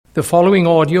The following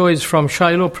audio is from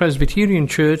Shiloh Presbyterian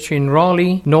Church in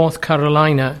Raleigh, North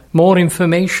Carolina. More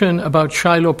information about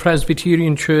Shiloh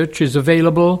Presbyterian Church is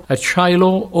available at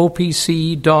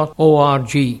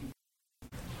shilohopc.org.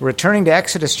 Returning to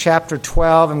Exodus chapter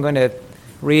 12, I'm going to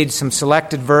read some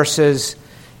selected verses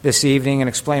this evening and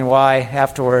explain why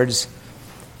afterwards.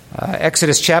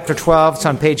 Exodus chapter 12, it's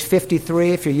on page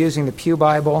 53 if you're using the Pew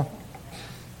Bible.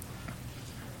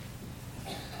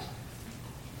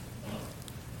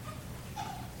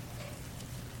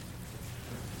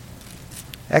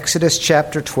 Exodus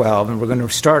chapter 12, and we're going to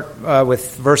start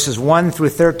with verses 1 through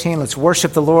 13. Let's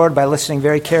worship the Lord by listening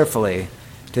very carefully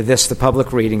to this, the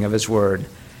public reading of His Word.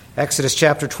 Exodus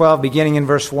chapter 12, beginning in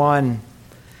verse 1.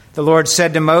 The Lord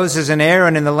said to Moses and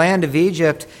Aaron in the land of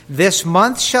Egypt, "This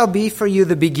month shall be for you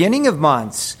the beginning of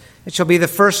months. It shall be the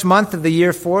first month of the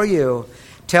year for you.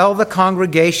 Tell the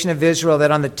congregation of Israel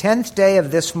that on the 10th day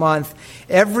of this month,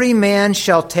 every man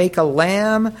shall take a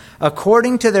lamb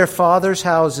according to their father's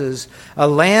houses, a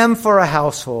lamb for a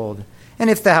household. And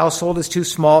if the household is too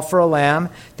small for a lamb,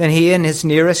 then he and his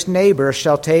nearest neighbor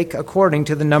shall take according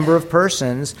to the number of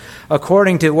persons.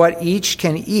 According to what each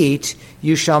can eat,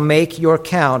 you shall make your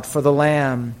count for the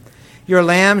lamb. Your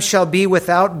lamb shall be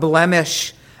without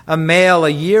blemish, a male a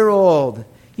year old.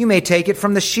 You may take it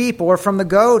from the sheep or from the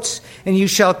goats, and you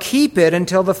shall keep it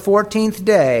until the 14th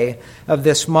day of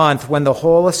this month, when the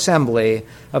whole assembly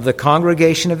of the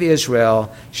congregation of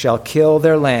Israel shall kill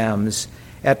their lambs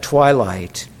at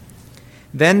twilight.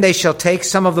 Then they shall take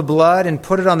some of the blood and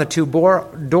put it on the two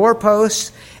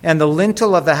doorposts and the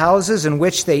lintel of the houses in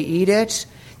which they eat it.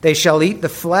 They shall eat the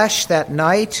flesh that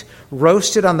night,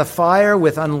 roasted on the fire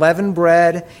with unleavened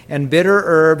bread, and bitter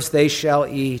herbs they shall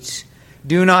eat.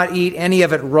 Do not eat any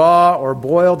of it raw or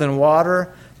boiled in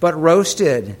water, but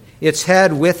roasted, its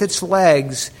head with its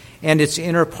legs and its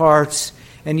inner parts.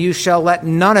 And you shall let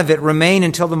none of it remain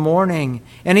until the morning.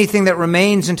 Anything that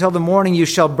remains until the morning you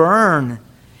shall burn.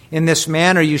 In this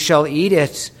manner you shall eat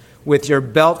it, with your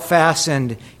belt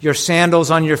fastened, your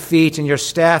sandals on your feet, and your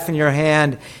staff in your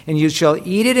hand. And you shall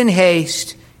eat it in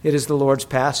haste. It is the Lord's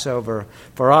Passover.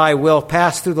 For I will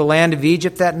pass through the land of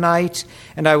Egypt that night,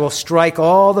 and I will strike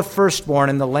all the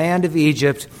firstborn in the land of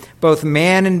Egypt, both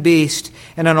man and beast,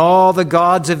 and on all the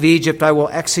gods of Egypt I will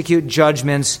execute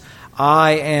judgments.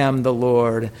 I am the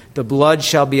Lord. The blood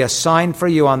shall be a sign for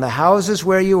you on the houses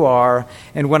where you are,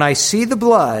 and when I see the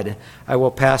blood, I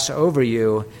will pass over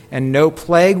you, and no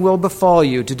plague will befall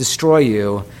you to destroy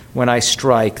you when I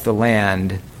strike the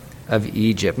land of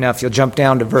Egypt." Now, if you'll jump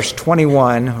down to verse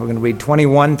 21, we're going to read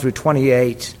 21 through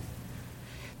 28.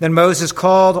 Then Moses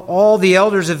called all the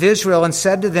elders of Israel and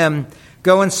said to them,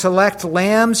 "Go and select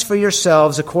lambs for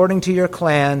yourselves according to your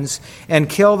clans, and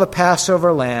kill the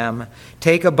Passover lamb.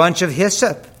 Take a bunch of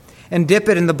hyssop and dip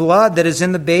it in the blood that is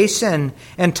in the basin,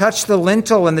 and touch the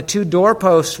lintel and the two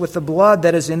doorposts with the blood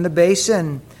that is in the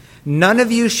basin. None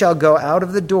of you shall go out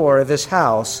of the door of his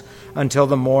house until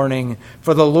the morning,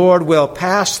 for the Lord will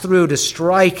pass through to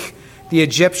strike the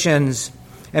Egyptians.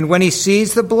 And when he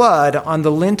sees the blood on the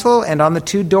lintel and on the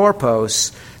two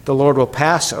doorposts, the Lord will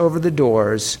pass over the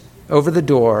door,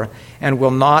 and will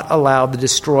not allow the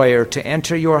destroyer to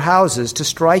enter your houses to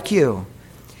strike you.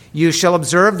 You shall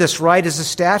observe this rite as a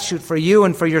statute for you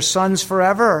and for your sons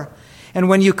forever. And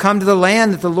when you come to the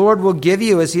land that the Lord will give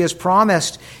you as he has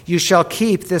promised, you shall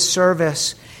keep this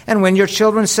service. And when your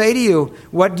children say to you,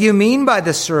 'What do you mean by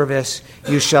this service?'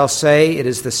 you shall say, 'It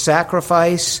is the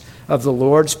sacrifice of the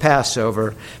Lord's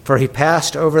Passover, for he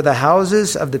passed over the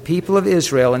houses of the people of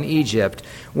Israel in Egypt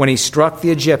when he struck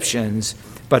the Egyptians,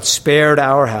 but spared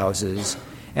our houses.'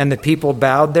 And the people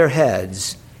bowed their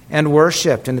heads and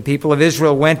worshipped, and the people of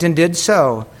Israel went and did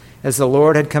so, as the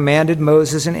Lord had commanded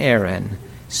Moses and Aaron.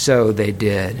 So they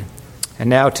did." And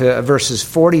now to verses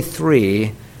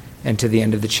 43 and to the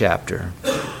end of the chapter.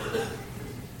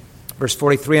 Verse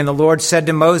 43, "And the Lord said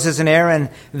to Moses and Aaron,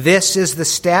 'This is the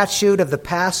statute of the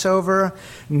Passover.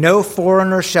 No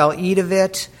foreigner shall eat of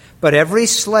it, but every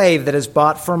slave that is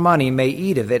bought for money may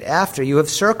eat of it after you have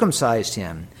circumcised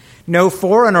him. No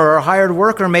foreigner or hired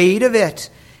worker may eat of it.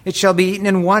 It shall be eaten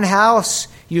in one house.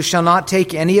 You shall not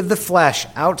take any of the flesh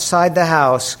outside the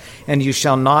house, and you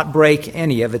shall not break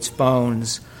any of its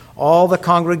bones. All the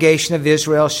congregation of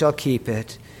Israel shall keep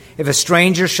it. If a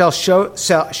stranger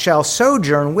shall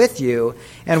sojourn with you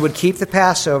and would keep the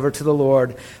Passover to the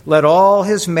Lord, let all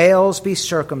his males be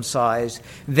circumcised.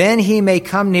 Then he may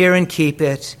come near and keep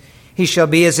it. He shall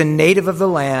be as a native of the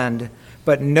land,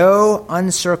 but no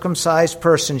uncircumcised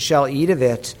person shall eat of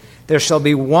it. There shall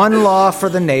be one law for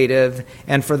the native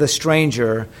and for the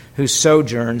stranger who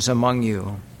sojourns among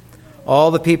you.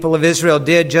 All the people of Israel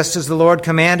did just as the Lord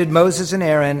commanded Moses and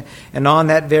Aaron, and on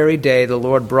that very day the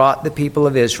Lord brought the people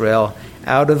of Israel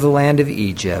out of the land of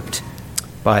Egypt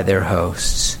by their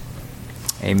hosts.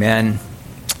 Amen.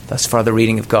 Thus far the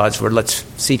reading of God's word. Let's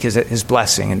seek his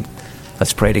blessing and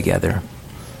let's pray together.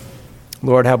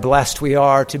 Lord, how blessed we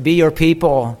are to be your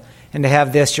people and to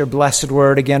have this, your blessed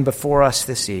word, again before us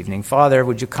this evening. Father,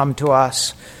 would you come to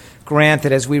us? Grant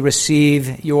that as we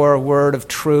receive your word of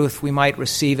truth, we might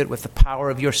receive it with the power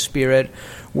of your Spirit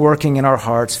working in our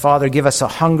hearts. Father, give us a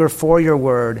hunger for your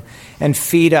word and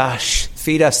feed us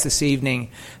this evening.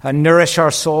 Nourish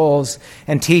our souls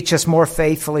and teach us more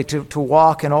faithfully to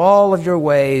walk in all of your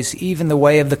ways, even the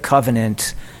way of the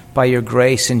covenant, by your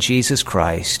grace in Jesus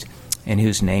Christ, in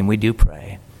whose name we do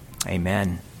pray.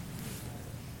 Amen.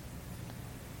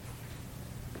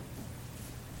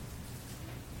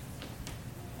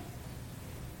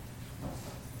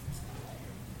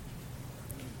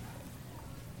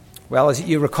 Well, as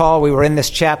you recall, we were in this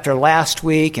chapter last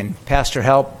week, and Pastor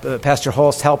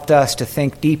Holst helped us to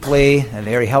think deeply and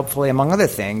very helpfully, among other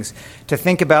things, to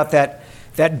think about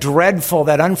that dreadful,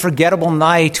 that unforgettable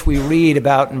night we read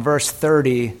about in verse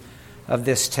 30 of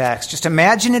this text. Just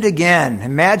imagine it again.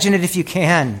 Imagine it if you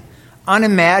can.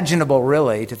 Unimaginable,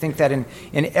 really, to think that in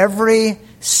every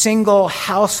single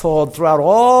household throughout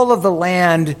all of the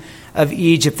land of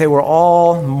Egypt, they were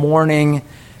all mourning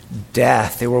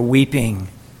death. They were weeping,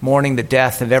 mourning the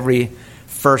death of every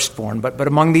firstborn. But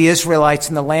among the Israelites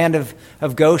in the land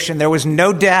of Goshen, there was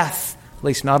no death, at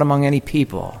least not among any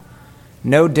people.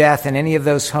 No death in any of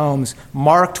those homes,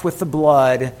 marked with the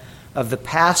blood of the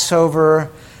Passover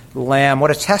lamb.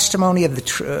 What a testimony of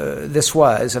this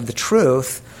was, of the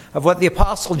truth of what the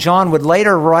Apostle John would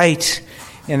later write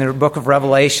in the book of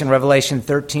Revelation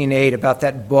 13:8, about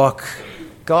that book.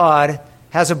 God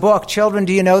has a book. Children,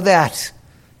 do you know that?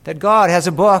 That God has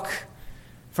a book.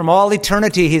 From all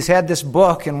eternity, he's had this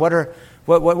book, and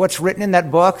what's written in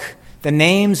that book? The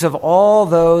names of all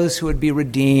those who would be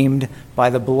redeemed by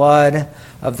the blood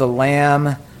of the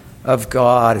Lamb of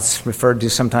God. It's referred to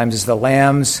sometimes as the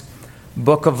Lamb's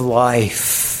Book of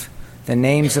Life. The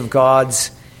names of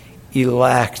God's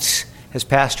elect. As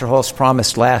Pastor Holst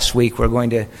promised last week, we're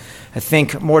going to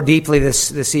think more deeply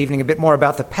this evening, a bit more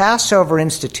about the Passover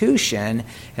institution.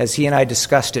 As he and I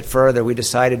discussed it further, we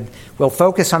decided we'll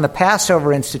focus on the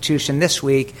Passover institution this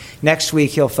week. Next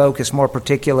week, he'll focus more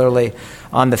particularly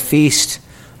on the Feast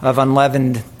of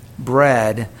Unleavened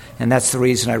Bread. And that's the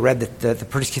reason I read the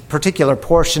particular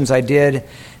portions I did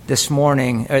this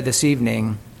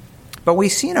evening. But we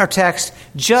see in our text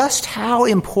just how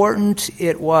important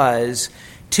it was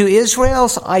to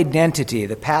Israel's identity,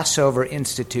 the Passover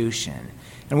institution.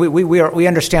 And we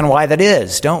understand why that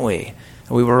is, don't we?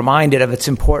 We were reminded of its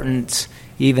importance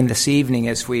even this evening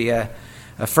as we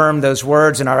affirm those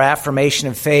words in our affirmation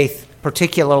of faith,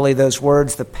 particularly those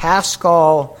words, the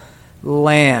Paschal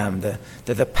Lamb,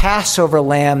 the Passover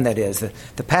Lamb, that is.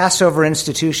 The Passover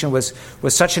institution was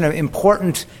such an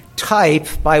important type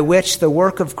by which the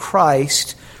work of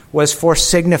Christ was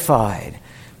foresignified.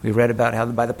 We read about how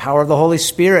by the power of the Holy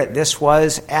Spirit, this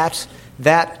was at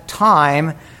that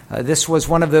time, this was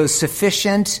one of those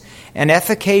sufficient and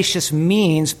efficacious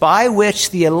means by which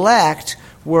the elect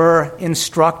were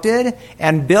instructed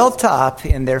and built up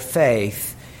in their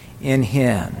faith in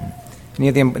him.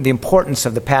 And the importance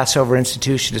of the Passover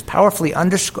institution is powerfully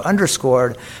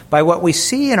underscored by what we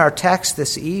see in our text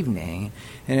this evening.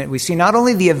 And we see not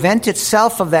only the event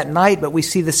itself of that night, but we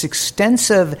see this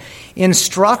extensive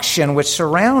instruction which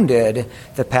surrounded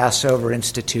the Passover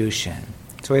institution.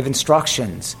 So we have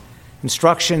instructions,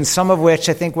 some of which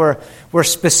I think were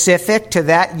specific to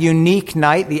that unique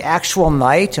night, the actual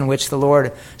night in which the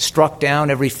Lord struck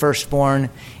down every firstborn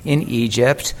in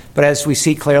Egypt. But as we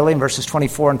see clearly in verses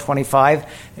 24 and 25,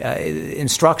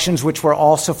 instructions which were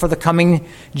also for the coming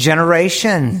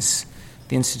generations.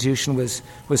 The institution was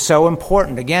so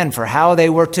important, again, for how they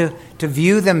were to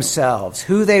view themselves,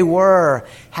 who they were,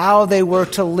 how they were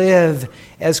to live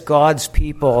as God's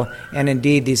people. And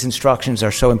indeed, these instructions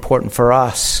are so important for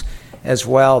us as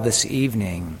well this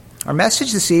evening. Our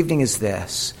message this evening is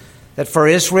this, that for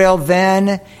Israel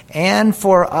then and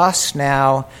for us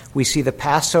now, we see the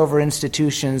Passover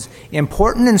institution's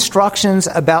important instructions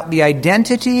about the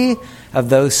identity of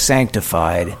those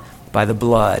sanctified by the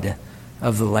blood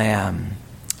of the Lamb.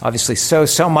 Obviously,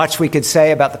 so much we could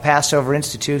say about the Passover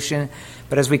institution,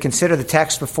 but as we consider the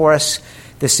text before us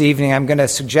this evening, I'm going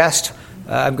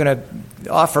to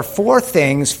offer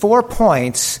 4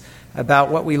 points about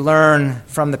what we learn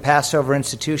from the Passover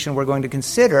institution. We're going to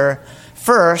consider,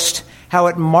 first, how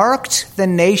it marked the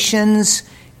nation's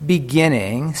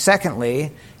beginning.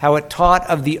 Secondly, how it taught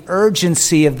of the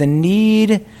urgency of the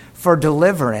need for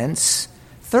deliverance.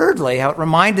 Thirdly, how it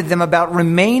reminded them about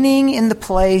remaining in the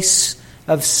place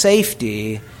of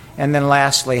safety. And then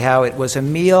lastly, how it was a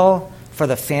meal for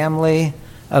the family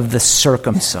of the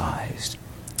circumcised.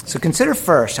 So consider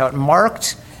first how it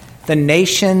marked the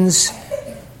nation's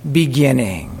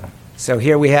beginning. So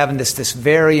here we have in this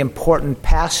very important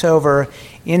Passover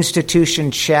institution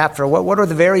chapter. What are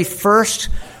the very first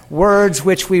words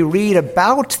which we read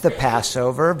about the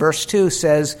Passover? Verse 2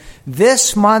 says,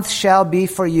 "This month shall be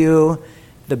for you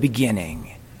the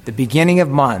beginning of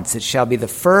months. It shall be the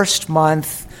first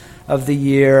month of the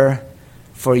year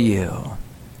for you."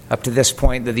 Up to this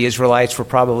point, the Israelites were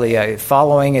probably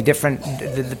following a different,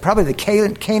 probably the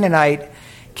Canaanite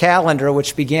calendar,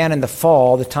 which began in the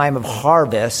fall, the time of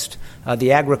harvest,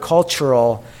 the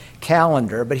agricultural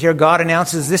calendar. But here God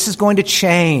announces this is going to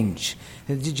change.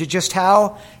 Just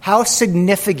how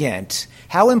significant,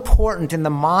 how important in the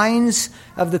minds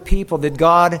of the people did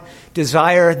God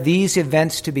desire these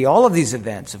events to be? All of these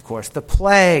events, of course, the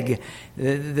plague,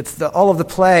 all of the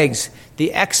plagues,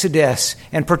 the Exodus,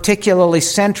 and particularly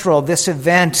central, this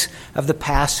event of the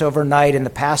Passover night and the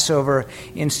Passover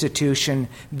institution.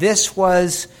 This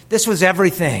was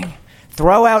everything.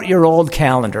 Throw out your old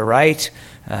calendar, right?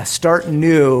 Start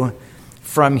new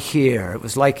from here. It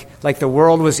was like the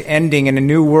world was ending and a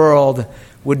new world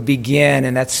would begin,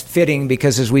 and that's fitting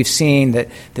because, as we've seen, that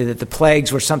the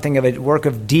plagues were something of a work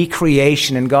of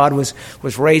decreation, and God was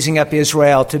raising up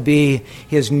Israel to be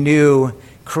his new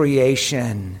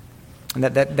creation. And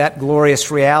that glorious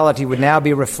reality would now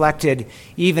be reflected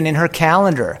even in her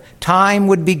calendar. Time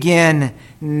would begin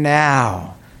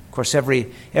now. Of course,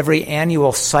 every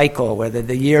annual cycle where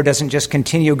the year doesn't just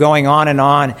continue going on and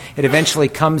on, it eventually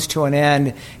comes to an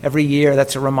end. Every year,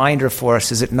 that's a reminder for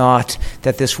us, is it not,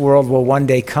 that this world will one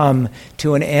day come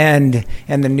to an end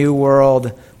and the new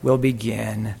world will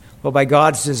begin. Well, by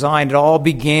God's design, it all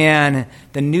began,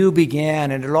 the new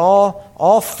began, and it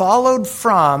all followed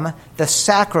from the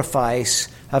sacrifice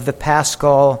of the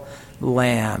Paschal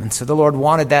Lamb. And so the Lord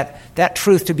wanted that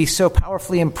truth to be so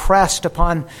powerfully impressed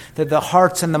upon the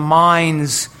hearts and the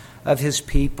minds of his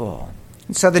people.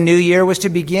 And so the new year was to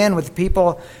begin with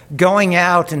people going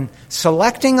out and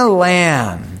selecting a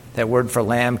lamb. That word for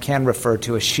lamb can refer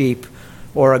to a sheep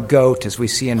or a goat, as we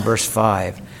see in verse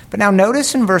 5. But now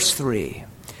notice in verse 3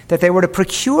 that they were to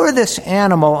procure this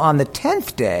animal on the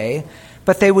 10th day,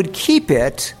 but they would keep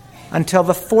it until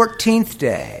the 14th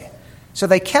day. So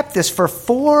they kept this for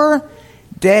 4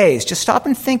 days. Just stop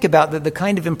and think about the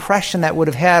kind of impression that would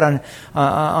have had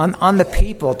on the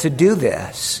people to do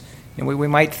this. And we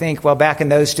might think, well, back in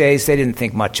those days, they didn't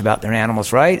think much about their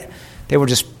animals, right? They were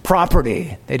just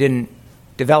property. They didn't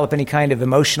develop any kind of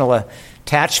emotional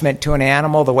attachment to an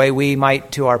animal the way we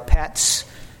might to our pets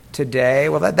today.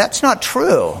 Well, that's not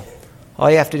true. All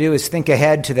you have to do is think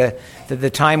ahead to the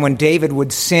time when David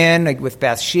would sin with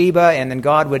Bathsheba, and then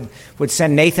God would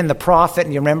send Nathan the prophet,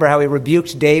 and you remember how he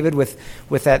rebuked David with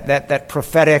that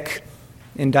prophetic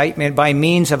indictment by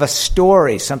means of a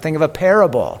story, something of a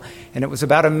parable. And it was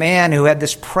about a man who had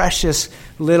this precious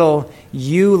little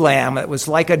ewe lamb that was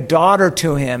like a daughter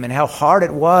to him, and how hard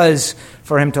it was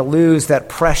for him to lose that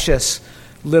precious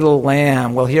little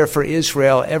lamb. Well, here for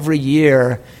Israel, every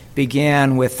year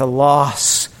began with the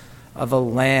loss of a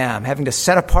lamb, having to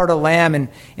set apart a lamb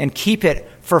and keep it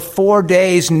for 4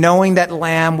 days, knowing that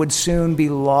lamb would soon be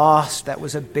lost. That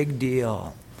was a big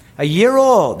deal. A year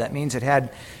old, that means it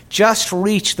had just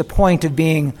reached the point of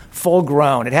being full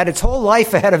grown. It had its whole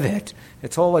life ahead of it,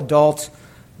 its whole adult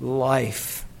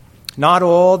life. Not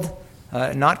old,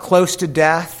 not close to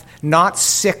death, not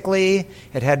sickly.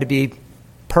 It had to be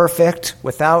perfect,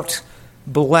 without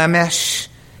blemish.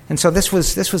 And so this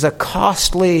was a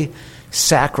costly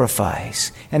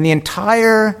sacrifice. And the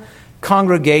entire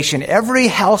congregation, every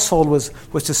household was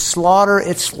to slaughter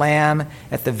its lamb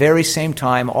at the very same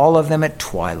time, all of them at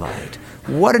twilight.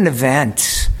 What an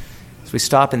event. As we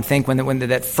stop and think, when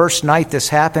that first night this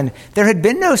happened, there had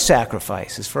been no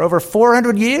sacrifices for over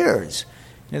 400 years.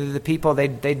 The people,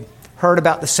 they'd heard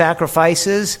about the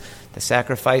sacrifices, the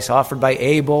sacrifice offered by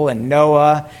Abel and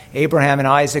Noah, Abraham and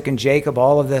Isaac and Jacob,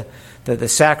 all of the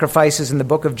sacrifices in the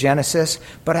book of Genesis.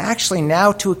 But actually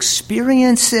now to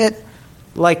experience it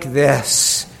like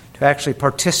this, to actually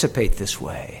participate this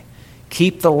way.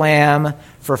 Keep the lamb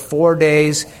for 4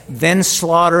 days, then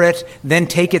slaughter it, then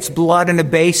take its blood in a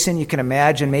basin. You can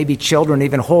imagine maybe children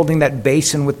even holding that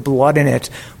basin with blood in it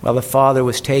while the father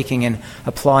was taking and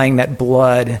applying that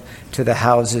blood to the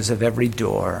houses of every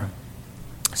door.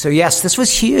 So yes, this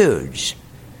was huge.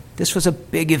 This was a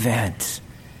big event.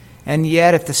 And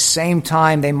yet at the same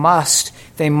time, they must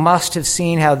they must have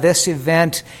seen how this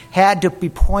event had to be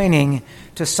pointing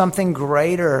to something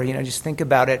greater. Just think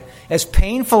about it. As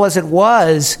painful as it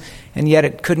was, and yet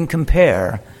it couldn't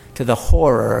compare to the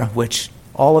horror which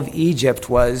all of Egypt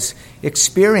was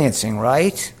experiencing,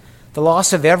 right? The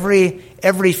loss of every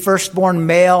firstborn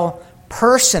male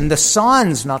person, the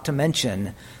sons, not to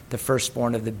mention the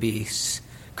firstborn of the beasts.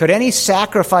 Could any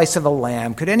sacrifice of a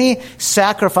lamb, could any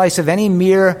sacrifice of any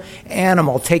mere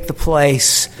animal take the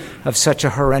place of such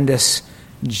a horrendous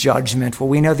judgment? Well,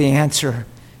 we know the answer.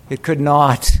 It could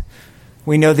not.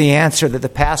 We know the answer, that the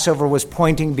Passover was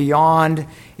pointing beyond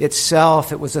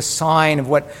itself. It was a sign of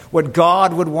what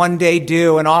God would one day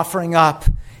do in offering up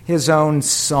his own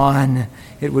Son.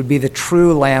 It would be the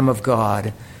true Lamb of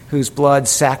God, whose blood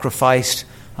sacrificed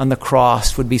on the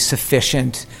cross would be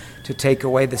sufficient to take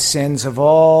away the sins of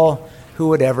all who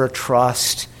would ever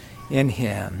trust in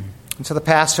him. And so the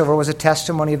Passover was a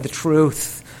testimony of the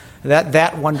truth,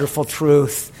 that wonderful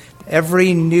truth.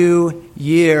 Every new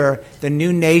year, the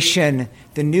new nation,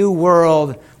 the new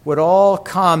world would all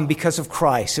come because of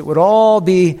Christ. It would all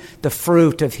be the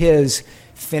fruit of his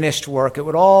finished work. It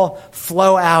would all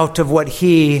flow out of what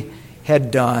he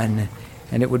had done.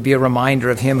 And it would be a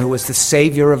reminder of him who was the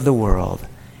Savior of the world.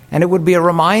 And it would be a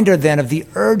reminder then of the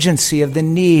urgency of the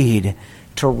need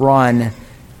to run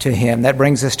to him. That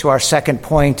brings us to our second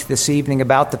point this evening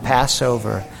about the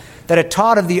Passover, that it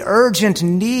taught of the urgent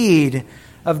need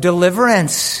of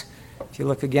deliverance. If you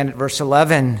look again at verse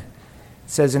 11, it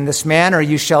says, "In this manner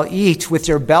you shall eat, with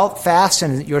your belt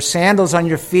fastened, your sandals on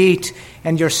your feet,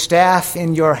 and your staff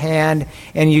in your hand,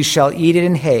 and you shall eat it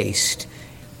in haste.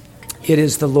 It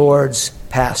is the Lord's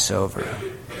Passover."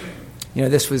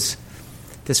 This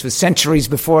was centuries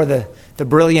before the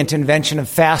brilliant invention of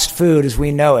fast food as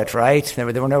we know it, right? There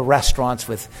were no restaurants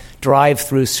with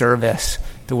drive-through service.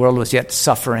 The world was yet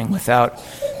suffering without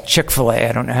Chick-fil-A.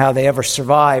 I don't know how they ever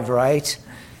survived, right?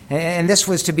 And this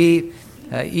was to be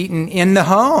eaten in the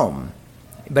home,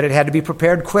 but it had to be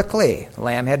prepared quickly. The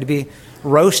lamb had to be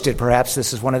roasted. Perhaps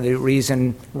this is one of the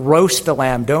reasons, roast the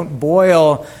lamb. Don't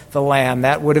boil the lamb.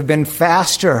 That would have been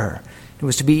faster. It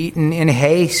was to be eaten in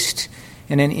haste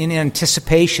and in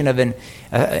anticipation of an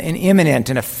imminent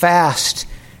and a fast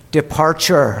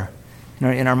departure.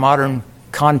 In our modern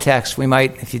context, we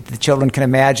might, if the children can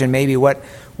imagine, maybe what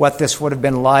this would have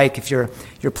been like if you're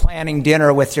planning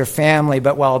dinner with your family,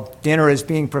 but while dinner is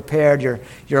being prepared,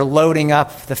 you're loading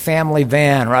up the family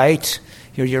van, right?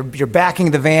 You're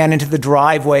backing the van into the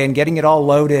driveway and getting it all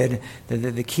loaded.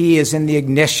 The key is in the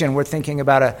ignition. We're thinking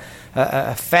about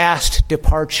a fast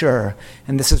departure,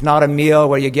 and this is not a meal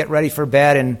where you get ready for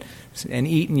bed and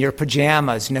eat in your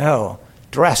pajamas. No,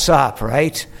 dress up,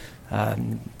 right?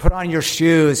 Put on your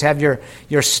shoes, have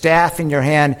your staff in your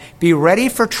hand, be ready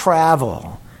for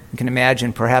travel. You can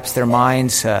imagine perhaps their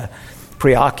minds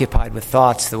preoccupied with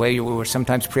thoughts the way we were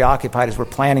sometimes preoccupied as we're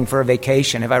planning for a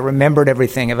vacation. Have I remembered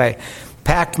everything? Have I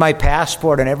packed my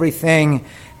passport and everything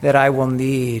that I will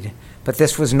need? But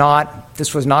this was not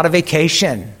a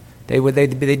vacation.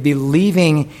 They'd be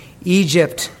leaving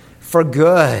Egypt for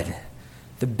good.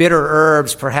 The bitter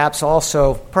herbs, perhaps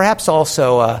also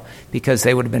because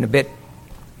they would have been a bit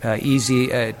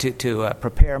easy to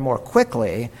prepare more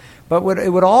quickly, but it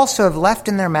would also have left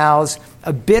in their mouths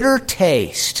a bitter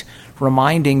taste,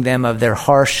 reminding them of their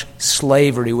harsh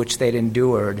slavery which they'd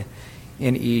endured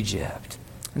in Egypt.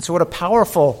 And so what a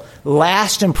powerful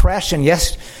last impression,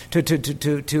 yes,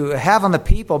 to have on the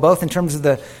people, both in terms of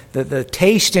the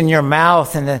taste in your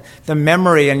mouth and the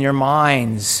memory in your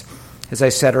minds. As I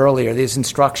said earlier, these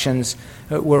instructions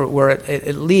were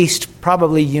at least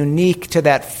probably unique to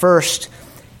that first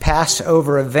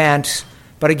Passover event.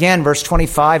 But again, verses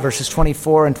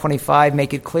 24 and 25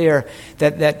 make it clear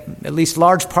that at least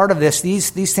large part of these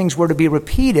things were to be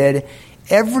repeated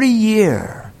every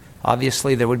year.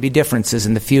 Obviously, there would be differences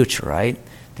in the future, right?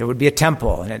 There would be a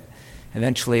temple, and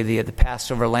eventually the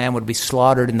Passover lamb would be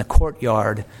slaughtered in the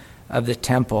courtyard of the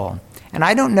temple. And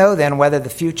I don't know then whether the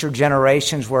future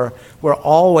generations were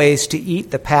always to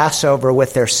eat the Passover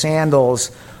with their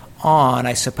sandals on.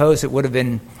 I suppose it would have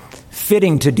been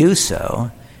fitting to do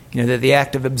so. That the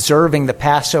act of observing the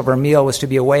Passover meal was to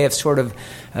be a way of sort of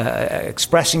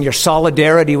expressing your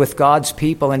solidarity with God's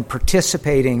people and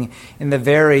participating in the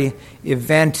very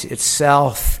event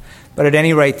itself. But at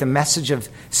any rate, the message of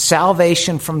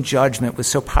salvation from judgment was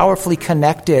so powerfully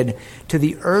connected to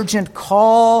the urgent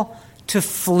call to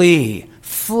flee.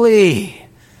 Flee.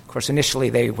 Of course, initially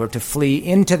they were to flee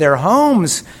into their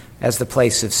homes as the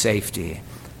place of safety.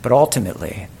 But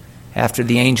ultimately, after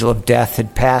the angel of death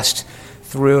had passed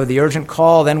through, the urgent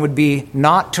call then would be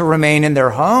not to remain in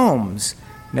their homes.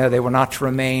 No, they were not to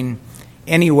remain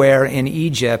anywhere in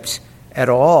Egypt at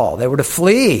all. They were to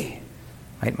flee.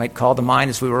 I might call to mind,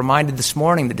 as we were reminded this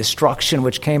morning, the destruction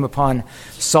which came upon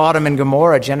Sodom and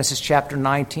Gomorrah, Genesis chapter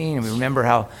 19. And we remember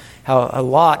how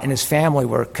Lot and his family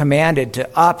were commanded to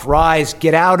rise,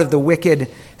 get out of the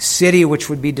wicked city which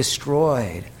would be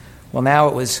destroyed. Well, now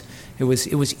it was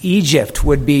Egypt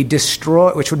would be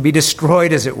destroyed, which would be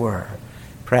destroyed, as it were.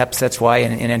 Perhaps that's why,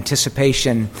 in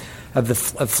anticipation of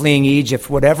fleeing Egypt,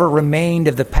 whatever remained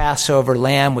of the Passover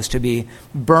lamb was to be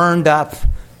burned up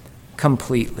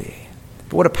completely.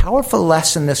 But what a powerful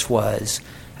lesson this was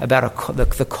about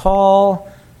the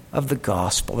call of the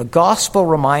gospel. The gospel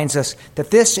reminds us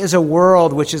that this is a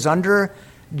world which is under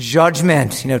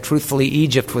judgment. Truthfully,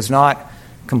 Egypt was not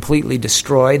completely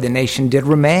destroyed. The nation did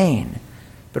remain.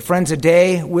 But friends, a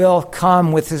day will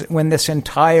come when this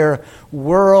entire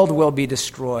world will be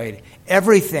destroyed.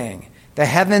 Everything, the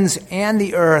heavens and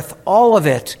the earth, all of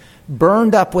it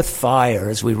burned up with fire,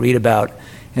 as we read about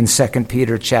in 2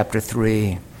 Peter chapter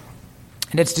 3.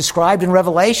 And it's described in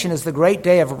Revelation as the great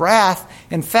day of wrath.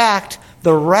 In fact,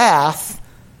 the wrath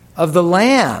of the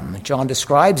Lamb. John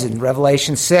describes it in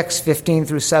Revelation 6:15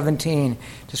 through 17.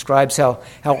 Describes how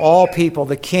all people,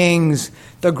 the kings,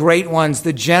 the great ones,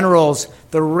 the generals,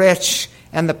 the rich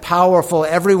and the powerful,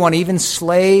 everyone, even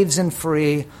slaves and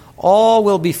free, all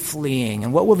will be fleeing.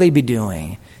 And what will they be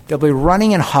doing? They'll be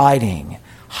running and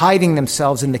hiding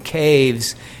themselves in the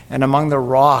caves and among the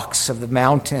rocks of the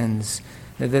mountains.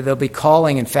 They'll be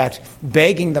calling, in fact,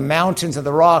 begging the mountains and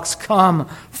the rocks, come,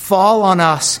 fall on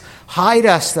us, hide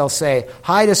us, they'll say.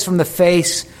 Hide us from the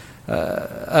face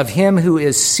of him who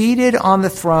is seated on the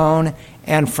throne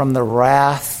and from the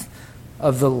wrath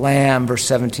of the Lamb. Verse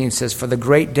 17 says, for the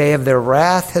great day of their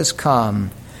wrath has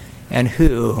come, and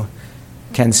who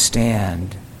can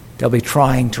stand? They'll be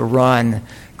trying to run,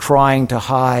 trying to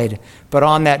hide, but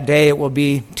on that day it will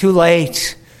be too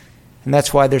late. And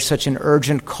that's why there's such an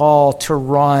urgent call to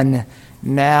run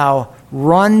now.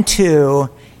 Run to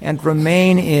and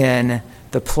remain in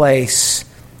the place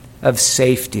of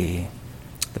safety.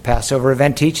 The Passover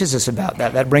event teaches us about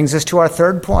that. That brings us to our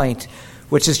third point,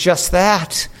 which is just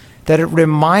that it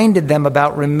reminded them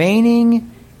about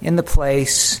remaining in the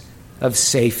place of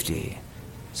safety.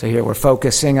 So here we're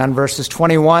focusing on verses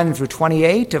 21 through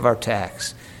 28 of our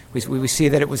text. We see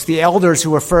that it was the elders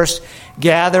who were first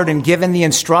gathered and given the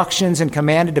instructions and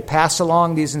commanded to pass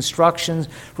along these instructions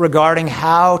regarding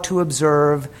how to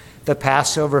observe the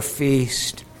Passover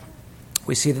feast.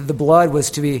 We see that the blood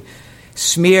was to be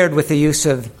smeared with the use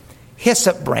of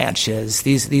hyssop branches.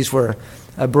 These were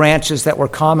branches that were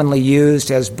commonly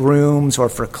used as brooms or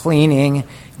for cleaning. It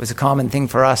was a common thing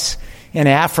for us in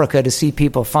Africa to see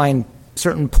people find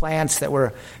certain plants that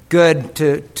were good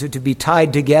to be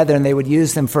tied together, and they would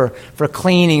use them for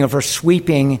cleaning or for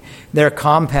sweeping their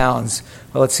compounds.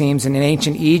 Well, it seems in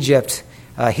ancient Egypt,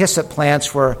 hyssop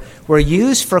plants were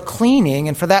used for cleaning,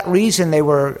 and for that reason they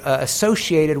were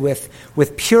associated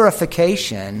with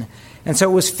purification. And so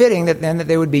it was fitting that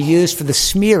they would be used for the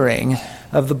smearing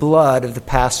of the blood of the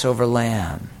Passover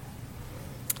lamb.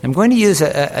 I'm going to use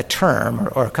a term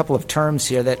or a couple of terms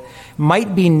here that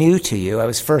might be new to you. I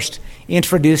was first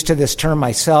introduced to this term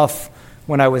myself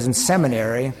when I was in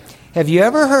seminary. Have you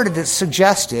ever heard it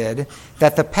suggested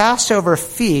that the Passover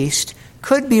feast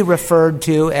could be referred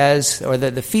to as, or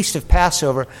the feast of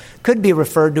Passover could be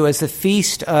referred to as the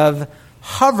feast of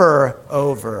hover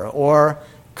over or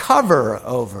cover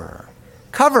over?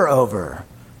 Cover over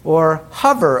or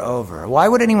hover over. Why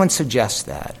would anyone suggest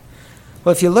that?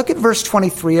 Well, if you look at verse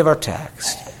 23 of our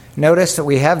text, notice that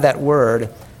we have that word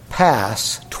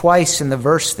pass twice in the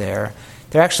verse there.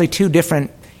 There are actually two different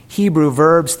Hebrew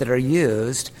verbs that are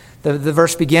used. The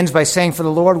verse begins by saying, for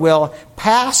the Lord will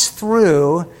pass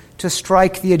through to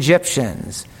strike the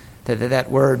Egyptians.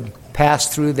 That word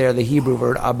pass through there, the Hebrew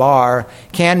word abar,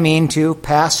 can mean to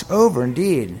pass over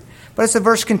indeed. But as the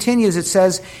verse continues, it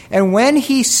says, and when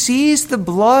he sees the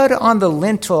blood on the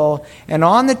lintel and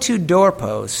on the two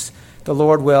doorposts, the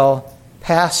Lord will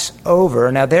pass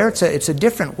over. Now there it's a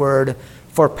different word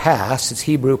for pass. It's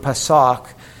Hebrew pasok.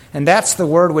 And that's the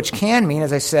word which can mean,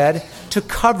 as I said, to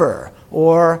cover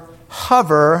or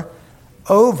hover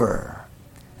over.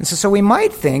 And so we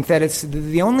might think that it's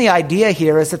the only idea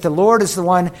here is that the Lord is the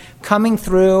one coming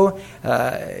through,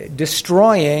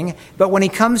 destroying. But when he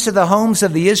comes to the homes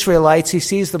of the Israelites, he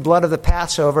sees the blood of the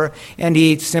Passover, and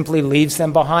he simply leaves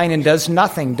them behind and does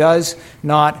nothing, does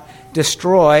not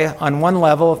destroy. On one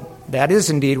level, that is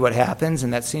indeed what happens,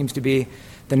 and that seems to be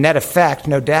the net effect,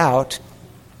 no doubt.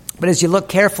 But as you look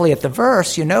carefully at the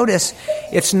verse, you notice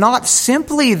it's not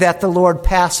simply that the Lord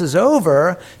passes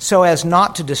over so as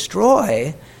not to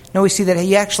destroy. No, we see that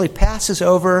he actually passes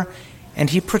over and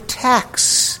he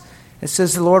protects. It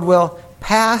says the Lord will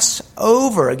pass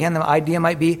over. Again, the idea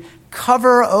might be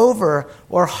cover over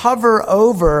or hover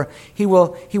over. He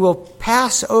will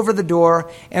pass over the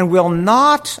door and will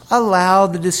not allow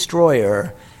the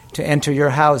destroyer to enter your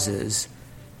houses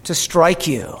to strike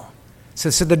you. So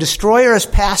the destroyer is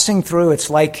passing through. It's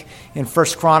like in 1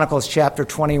 Chronicles chapter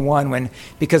 21 when,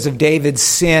 because of David's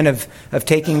sin of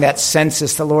taking that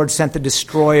census, the Lord sent the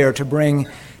destroyer to bring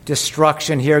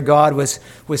destruction. Here God was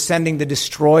sending the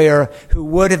destroyer who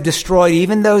would have destroyed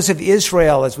even those of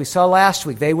Israel. As we saw last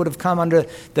week, they would have come under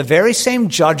the very same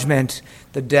judgment,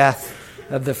 the death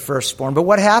of the firstborn. But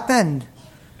what happened?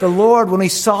 The Lord, when he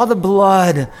saw the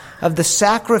blood of the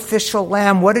sacrificial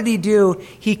lamb, what did he do?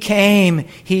 He came,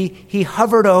 he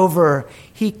hovered over,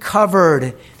 he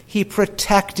covered, he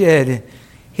protected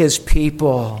his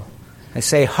people. I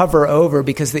say hover over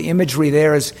because the imagery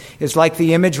there is like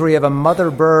the imagery of a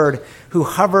mother bird who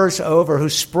hovers over, who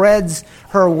spreads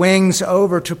her wings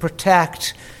over to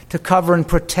protect, to cover and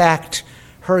protect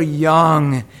her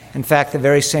young. In fact, the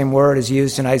very same word is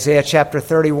used in Isaiah chapter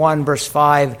 31, verse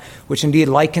 5, which indeed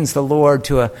likens the Lord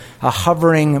to a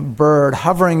hovering bird,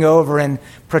 hovering over and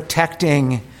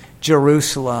protecting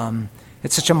Jerusalem.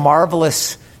 It's such a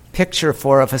marvelous picture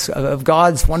for us of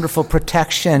God's wonderful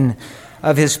protection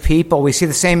of his people. We see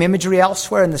the same imagery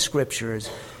elsewhere in the Scriptures.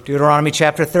 Deuteronomy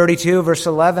chapter 32, verse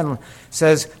 11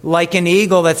 says, like an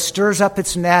eagle that stirs up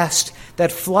its nest,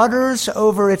 that flutters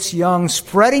over its young,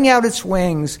 spreading out its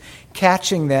wings,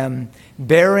 catching them,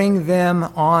 bearing them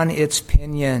on its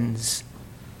pinions.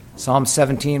 Psalm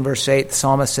 17, verse 8, the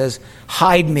psalmist says,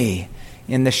 hide me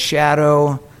in the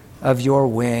shadow of your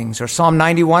wings. Or Psalm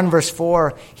 91, verse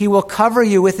 4, he will cover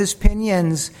you with his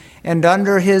pinions, and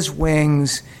under his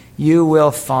wings you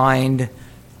will find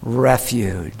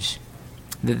refuge.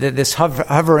 This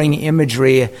hovering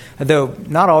imagery, though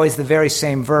not always the very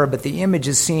same verb, but the image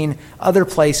is seen other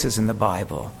places in the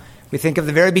Bible. We think of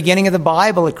the very beginning of the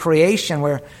Bible at creation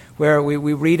where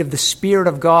we read of the Spirit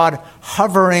of God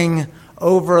hovering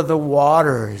over the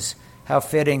waters. How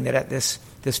fitting that at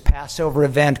this Passover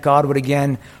event, God would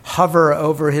again hover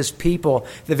over his people,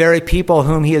 the very people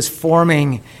whom he is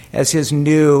forming as his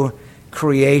new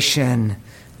creation.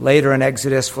 Later in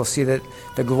Exodus, we'll see that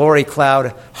the glory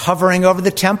cloud hovering over the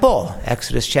temple,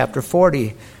 Exodus chapter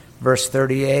 40, verse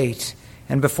 38.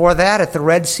 And before that, at the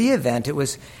Red Sea event, it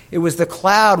was the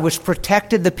cloud which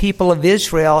protected the people of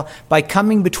Israel by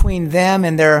coming between them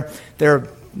and their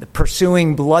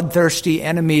pursuing bloodthirsty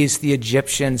enemies, the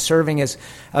Egyptians, serving as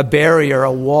a barrier,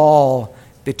 a wall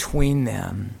between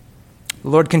them. The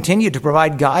Lord continued to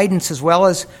provide guidance as well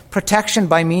as protection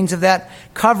by means of that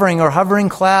covering or hovering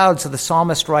cloud. So the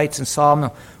psalmist writes in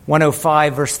Psalm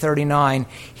 105, verse 39,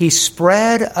 he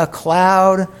spread a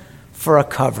cloud for a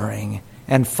covering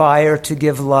and fire to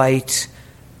give light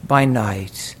by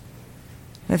night.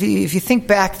 If you think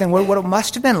back then what it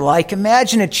must have been like,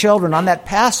 imagine a children on that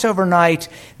Passover night,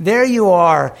 there you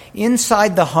are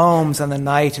inside the homes on the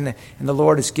night, and the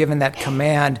Lord has given that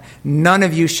command, none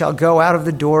of you shall go out of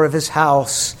the door of his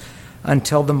house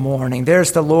until the morning.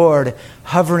 There's the Lord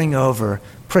hovering over,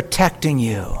 protecting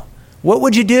you. What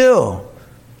would you do?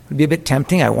 It would be a bit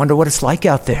tempting. I wonder what it's like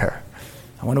out there.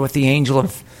 I wonder what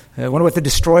I wonder what the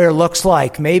destroyer looks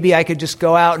like. Maybe I could just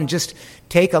go out and just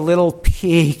take a little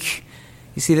peek.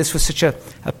 You see, this was such a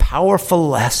powerful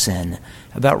lesson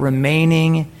about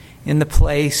remaining in the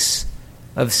place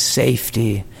of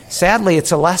safety. Sadly,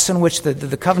 it's a lesson which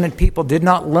the covenant people did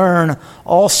not learn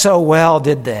all so well,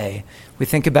 did they? We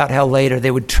think about how later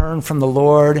they would turn from the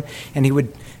Lord, and he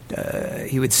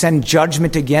would send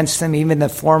judgment against them, even in the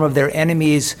form of their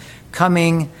enemies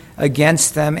coming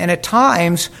against them. And at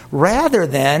times, rather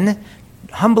than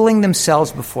humbling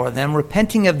themselves before them,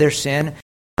 repenting of their sin,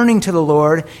 turning to the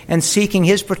Lord and seeking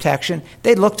his protection,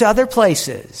 they'd look to other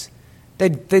places.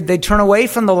 They'd turn away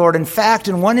from the Lord. In fact,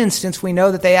 in one instance, we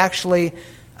know that they actually,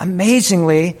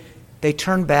 amazingly, they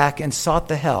turned back and sought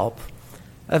the help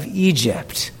of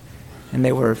Egypt. And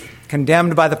they were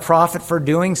condemned by the prophet for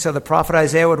doing so. The prophet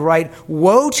Isaiah would write,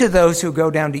 woe to those who go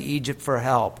down to Egypt for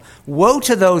help. Woe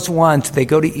to those ones, they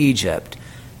go to Egypt,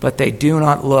 but they do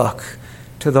not look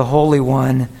to the Holy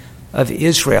One of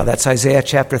Israel. That's Isaiah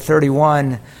chapter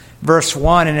 31, verse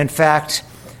 1. And in fact,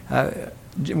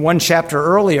 one chapter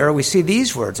earlier, we see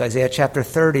these words, Isaiah chapter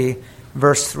 30,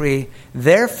 verse 3.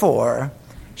 Therefore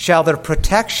shall the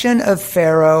protection of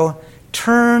Pharaoh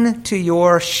turn to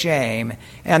your shame,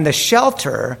 and the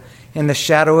shelter in the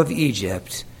shadow of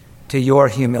Egypt to your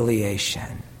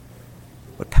humiliation.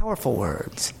 What powerful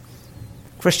words.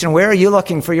 Christian, where are you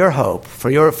looking for your hope, for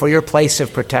your place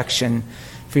of protection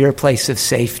for your place of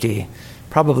safety.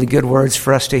 Probably good words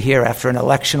for us to hear after an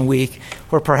election week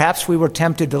where perhaps we were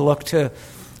tempted to look to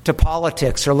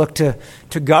politics or look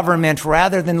to government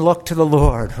rather than look to the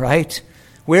Lord, right?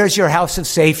 Where's your house of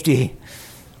safety?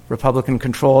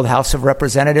 Republican-controlled House of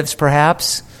Representatives,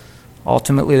 perhaps?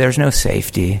 Ultimately, there's no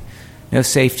safety. No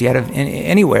safety out of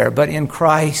anywhere but in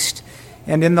Christ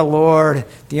and in the Lord.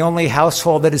 The only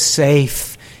household that is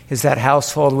safe is that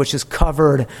household which is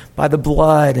covered by the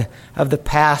blood of the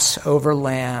Passover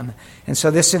lamb. And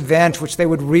so this event, which they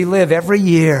would relive every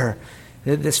year,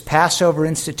 this Passover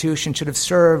institution should have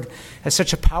served as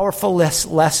such a powerful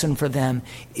lesson for them.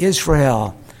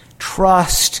 Israel,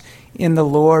 trust in the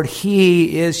Lord.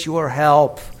 He is your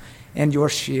help and your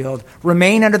shield.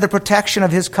 Remain under the protection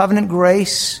of his covenant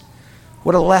grace.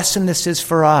 What a lesson this is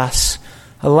for us.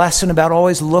 A lesson about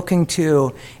always looking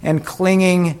to and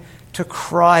clinging to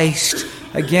Christ.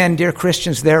 Again, dear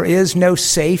Christians, there is no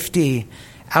safety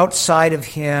outside of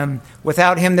him.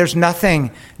 Without him, there's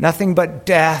nothing but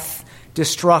death,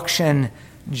 destruction,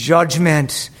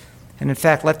 judgment. And in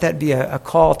fact, let that be a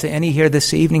call to any here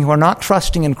this evening who are not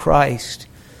trusting in Christ.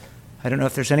 I don't know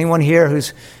if there's anyone here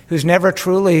who's never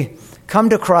truly come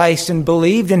to Christ and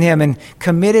believed in him and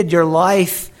committed your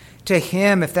life to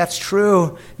him. If that's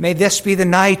true, may this be the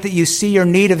night that you see your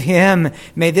need of him.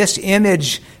 May this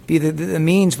image be the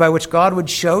means by which God would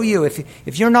show you.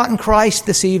 If you're not in Christ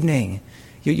this evening,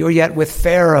 you're yet with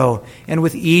Pharaoh and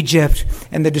with Egypt,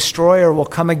 and the destroyer will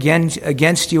come again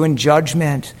against you in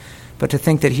judgment. But to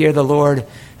think that here the Lord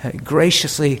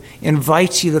graciously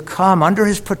invites you to come under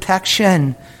his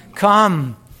protection.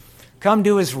 Come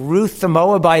do as Ruth the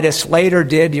Moabitess later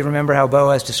did. You remember how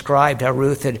Boaz described how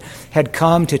Ruth had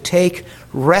come to take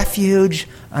refuge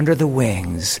under the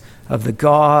wings of the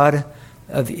God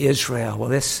of Israel. Well,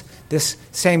 this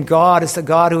same God is the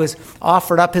God who has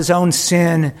offered up his own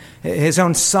son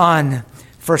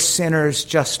for sinners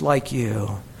just like you.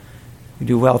 You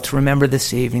do well to remember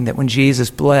this evening that when Jesus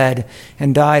bled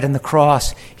and died on the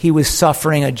cross, he was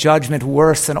suffering a judgment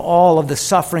worse than all of the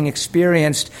suffering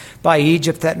experienced by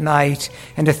Egypt that night.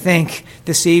 And to think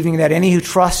this evening that any who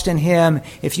trust in him,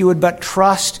 if you would but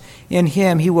trust in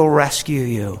him, he will rescue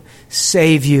you,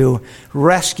 save you,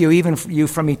 rescue even you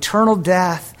from eternal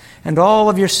death, and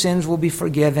all of your sins will be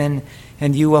forgiven,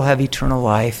 and you will have eternal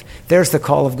life. There's the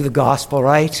call of the gospel,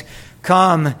 right?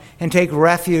 Come and take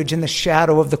refuge in the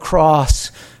shadow of the cross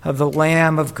of the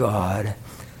Lamb of God.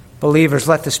 Believers,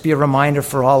 let this be a reminder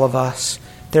for all of us.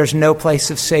 There's no place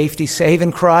of safety save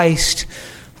in Christ.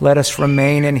 Let us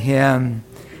remain in him.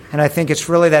 And I think it's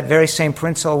really that very same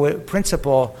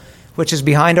principle which is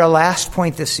behind our last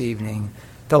point this evening.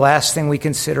 The last thing we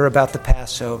consider about the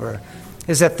Passover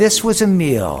is that this was a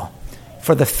meal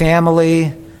for the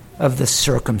family of the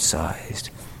circumcised.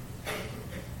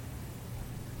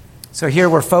 So here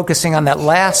we're focusing on that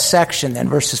last section then,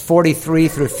 verses 43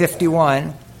 through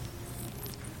 51.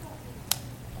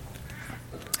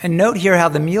 And note here how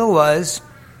the meal was,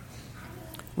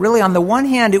 really on the one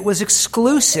hand it was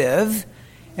exclusive,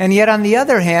 and yet on the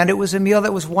other hand it was a meal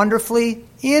that was wonderfully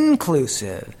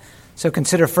inclusive. So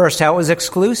consider first how it was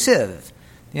exclusive.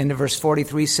 The end of verse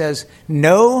 43 says,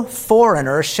 "No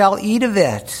foreigner shall eat of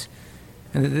it."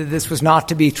 And this was not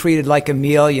to be treated like a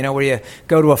meal, where you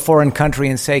go to a foreign country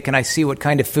and say, "Can I see what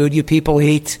kind of food you people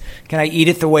eat? Can I eat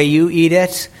it the way you eat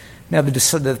it?" Now,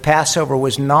 the Passover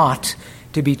was not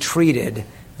to be treated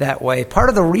that way. Part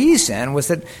of the reason was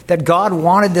that God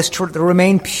wanted this to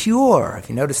remain pure. If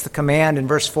you notice the command in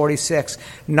verse 46,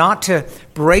 not to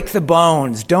break the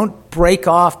bones. Don't break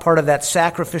off part of that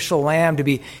sacrificial lamb to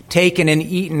be taken and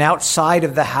eaten outside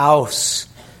of the house.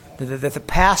 The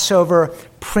Passover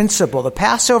principle, the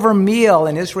Passover meal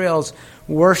in Israel's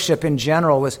worship in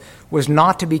general was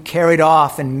not to be carried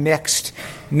off and mixed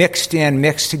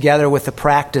together with the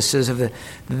practices of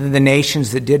the nations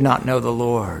that did not know the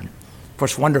Lord. Of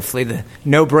course, wonderfully, the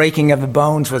no breaking of the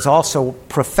bones was also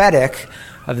prophetic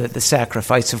of the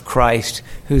sacrifice of Christ,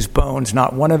 whose bones,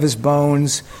 not one of his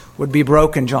bones, would be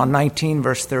broken, John 19,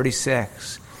 verse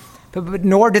 36. But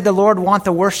nor did the Lord want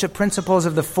the worship principles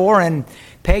of the foreign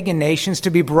pagan nations to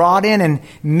be brought in and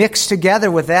mixed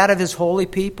together with that of his holy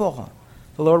people.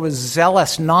 The Lord was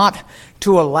zealous not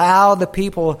to allow the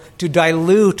people to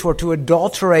dilute or to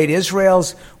adulterate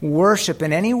Israel's worship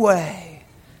in any way.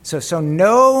 So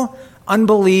no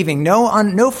unbelieving,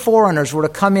 no foreigners were to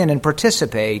come in and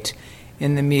participate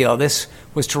in the meal. This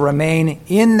was to remain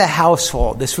in the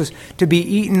household. This was to be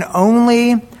eaten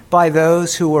only by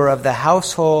those who were of the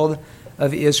household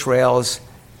of Israel's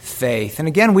faith. And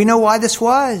again, we know why this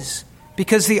was.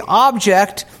 Because the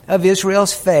object of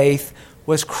Israel's faith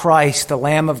was Christ, the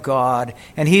Lamb of God,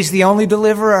 and he's the only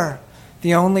deliverer,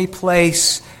 the only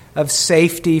place of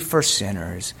safety for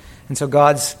sinners. And so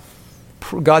God's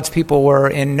people were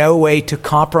in no way to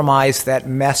compromise that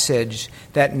message,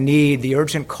 that need, the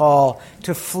urgent call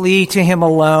to flee to him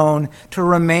alone, to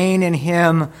remain in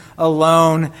him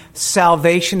alone.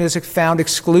 Salvation is found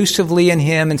exclusively in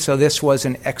him, and so this was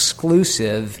an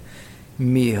exclusive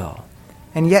meal.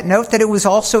 And yet note that it was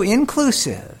also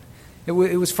inclusive. It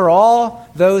was for all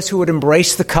those who would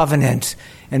embrace the covenant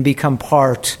and become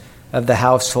part of the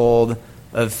household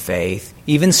of faith,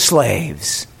 even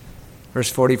slaves. Verse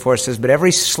 44 says, "But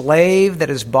every slave that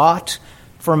is bought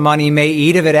for money may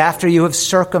eat of it after you have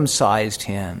circumcised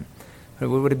him."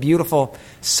 What a beautiful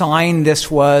sign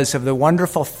this was of the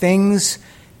wonderful things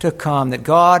to come, that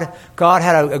God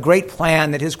had a great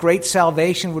plan, that his great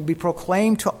salvation would be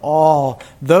proclaimed to all,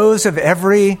 those of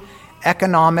every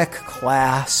economic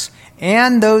class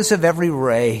and those of every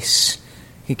race.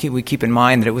 We keep in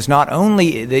mind that it was not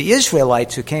only the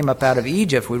Israelites who came up out of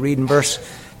Egypt. We read in verse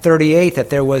 38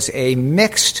 that there was a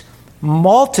mixed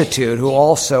multitude who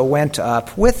also went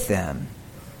up with them.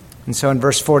 And so in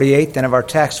verse 48 then of our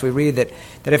text we read that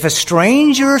if a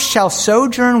stranger shall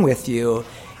sojourn with you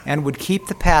and would keep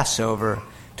the Passover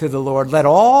to the Lord, let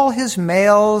all his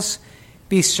males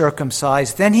be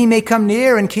circumcised, then he may come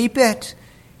near and keep it.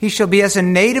 He shall be as a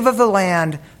native of the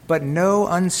land, but no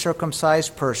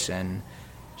uncircumcised person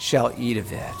shall eat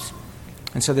of it.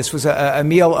 And so this was a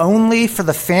meal only for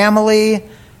the family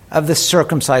of the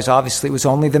circumcised. Obviously, it was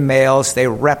only the males. They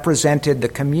represented the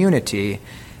community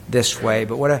this way.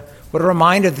 But what a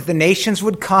reminder that the nations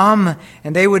would come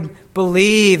and they would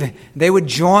believe. They would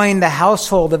join the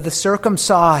household of the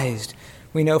circumcised.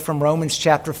 We know from Romans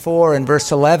chapter 4 and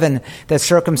verse 11 that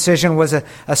circumcision was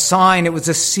a sign. It was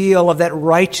a seal of that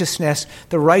righteousness,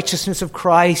 the righteousness of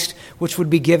Christ, which would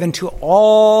be given to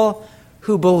all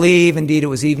who believe. Indeed, it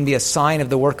was even be a sign of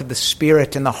the work of the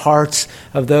Spirit in the hearts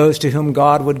of those to whom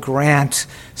God would grant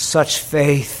such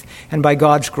faith. And by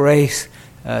God's grace,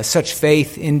 such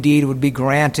faith indeed would be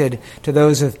granted to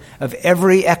those of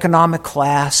every economic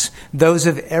class, those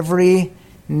of every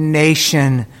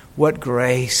nation. What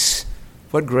grace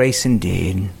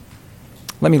indeed.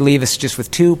 Let me leave us just with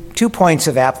two points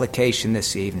of application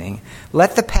this evening.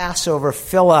 Let the Passover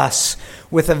fill us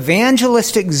with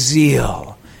evangelistic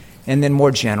zeal, and then more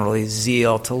generally,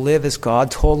 zeal to live as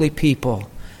God's holy people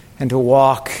and to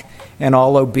walk in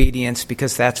all obedience,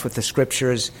 because that's what the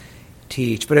Scriptures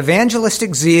teach. But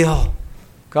evangelistic zeal,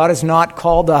 God has not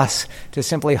called us to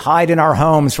simply hide in our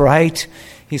homes, right?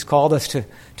 He's called us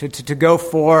to go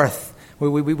forth.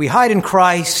 We hide in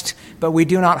Christ, but we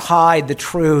do not hide the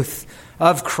truth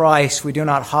of Christ. We do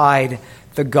not hide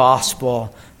the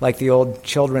gospel, like the old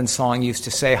children's song used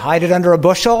to say, hide it under a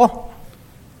bushel?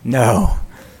 No.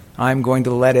 I'm going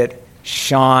to let it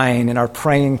shine in our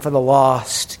praying for the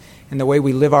lost, in the way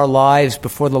we live our lives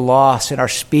before the lost, in our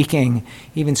speaking,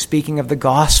 even speaking of the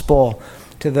gospel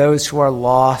to those who are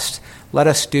lost. Let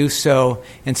us do so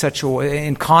in such a way,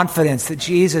 in confidence that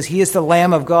Jesus, he is the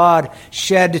Lamb of God,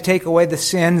 shed to take away the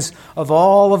sins of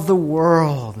all of the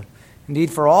world.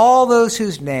 Indeed, for all those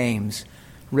whose names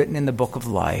written in the book of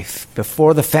life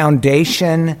before the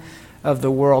foundation of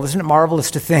the world. Isn't it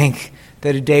marvelous to think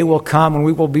that a day will come when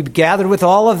we will be gathered with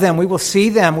all of them? We will see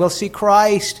them. We'll see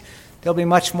Christ. There'll be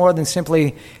much more than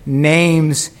simply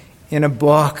names in a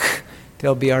book.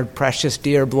 There'll be our precious,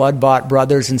 dear, blood-bought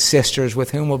brothers and sisters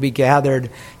with whom we'll be gathered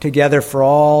together for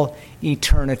all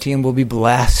eternity, and we'll be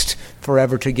blessed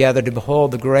forever together to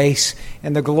behold the grace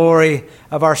and the glory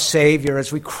of our Savior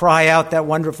as we cry out that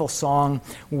wonderful song,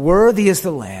 "Worthy is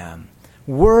the Lamb,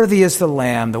 worthy is the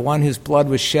Lamb, the one whose blood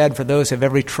was shed for those of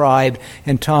every tribe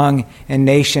and tongue and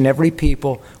nation, every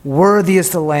people. Worthy is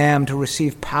the Lamb to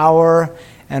receive power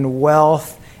and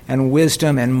wealth and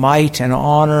wisdom and might and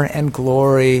honor and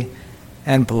glory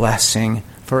and blessing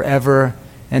forever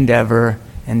and ever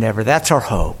and ever." That's our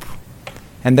hope.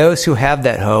 And those who have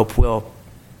that hope will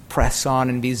press on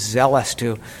and be zealous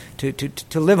to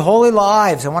live holy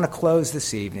lives. I want to close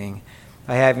this evening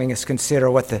by having us consider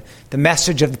what the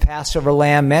message of the Passover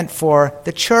lamb meant for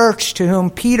the church to whom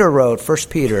Peter wrote, 1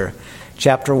 Peter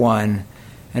chapter 1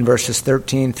 and verses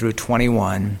 13 through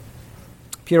 21.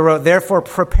 Peter wrote, "Therefore,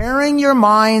 preparing your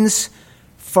minds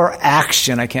for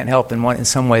action." I can't help in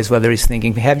some ways whether he's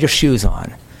thinking, have your shoes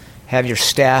on, have your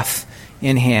staff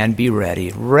in hand, be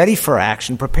ready for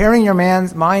action. Preparing your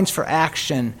minds for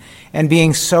action and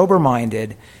being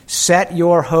sober-minded, set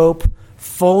your hope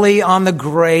fully on the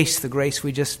grace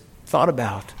we just thought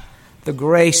about, the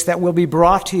grace that will be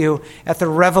brought to you at the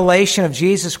revelation of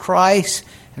Jesus Christ.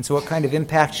 And so what kind of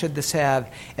impact should this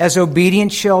have? As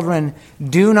obedient children,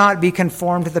 do not be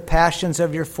conformed to the passions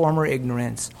of your former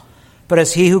ignorance. But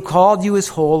as he who called you is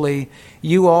holy,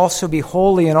 you also be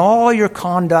holy in all your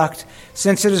conduct,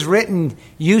 since it is written,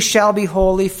 you shall be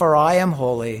holy, for I am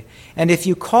holy. And if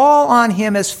you call on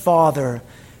him as Father,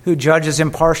 who judges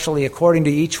impartially according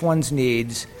to each one's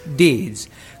deeds,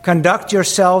 conduct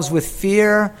yourselves with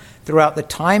fear throughout the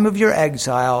time of your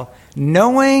exile,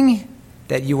 knowing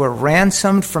that you were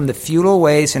ransomed from the futile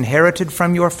ways inherited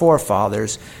from your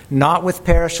forefathers, not with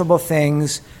perishable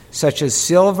things such as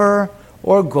silver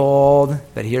or gold,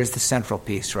 but here's the central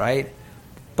piece, right?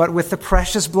 But with the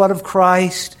precious blood of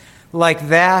Christ, like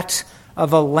that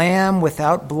of a lamb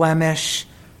without blemish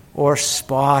or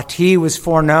spot. He was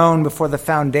foreknown before the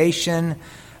foundation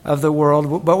of the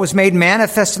world, but was made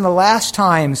manifest in the last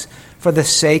times for the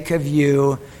sake of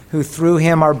you, who through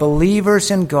him are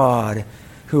believers in God,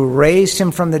 who raised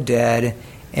him from the dead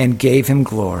and gave him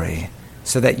glory,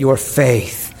 so that your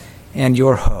faith and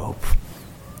your hope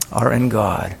are in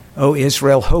God. O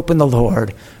Israel, hope in the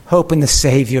Lord, hope in the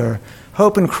Savior,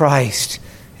 hope in Christ,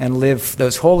 and live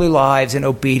those holy lives in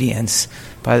obedience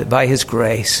by his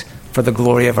grace for the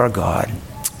glory of our God.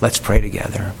 Let's pray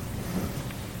together.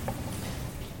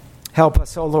 Help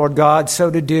us, O Lord God,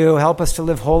 so to do. Help us to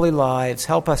live holy lives.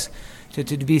 Help us to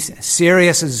be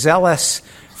serious, zealous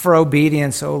for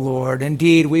obedience, O Lord.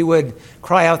 Indeed, we would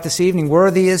cry out this evening,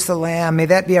 worthy is the Lamb. May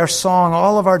that be our song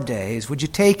all of our days. Would you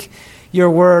take your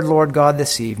word, Lord God,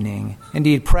 this evening?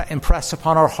 Indeed, impress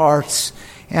upon our hearts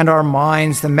and our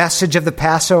minds the message of the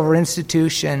Passover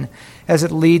institution as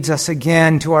it leads us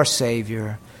again to our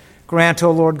Savior. Grant,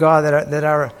 O Lord God, that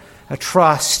our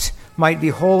trust might be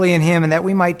wholly in him and that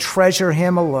we might treasure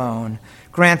him alone.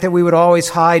 Grant that we would always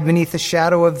hide beneath the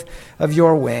shadow of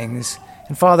your wings.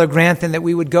 And Father, grant then that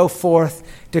we would go forth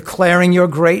declaring your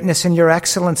greatness and your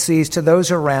excellencies to those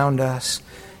around us.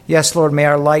 Yes, Lord, may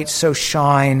our light so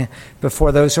shine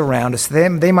before those around us,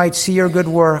 that they might see your good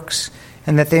works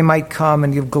and that they might come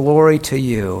and give glory to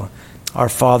you, our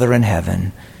Father in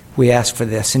heaven. We ask for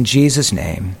this in Jesus'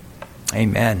 name.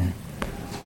 Amen.